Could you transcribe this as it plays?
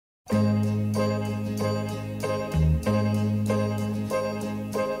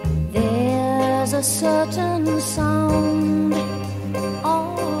certain sound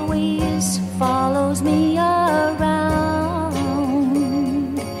always follows me around.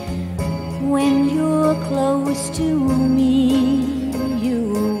 When you're close to me, you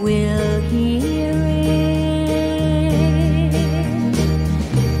will hear it.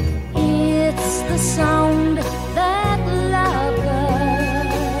 It's the sound that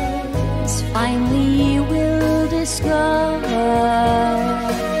lovers finally will discover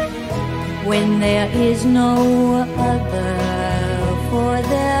when there is no other for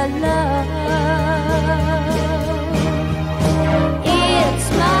their love. It's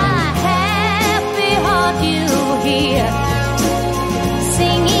my happy heart you hear,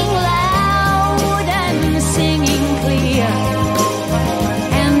 singing loud and singing clear,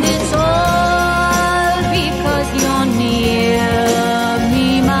 and it's all because you're near me,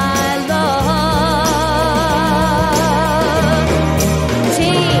 my love.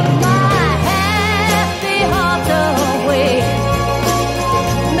 Take my happy heart away,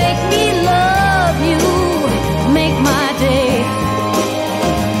 make me love you, make my day.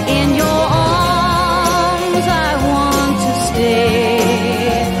 In your arms I want to stay,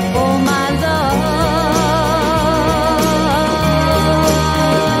 oh my love.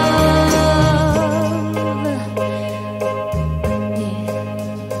 Yeah.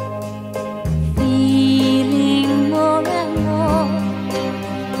 Feeling more and more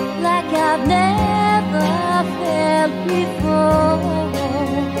like I've never felt before.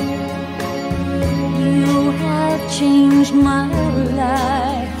 You have changed my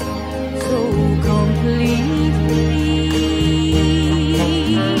life so completely.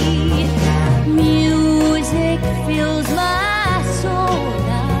 Music fills my soul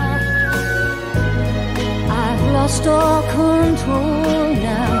now. I've lost all control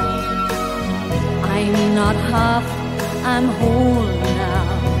now. I'm not half, I'm whole now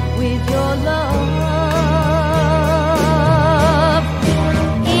with your love.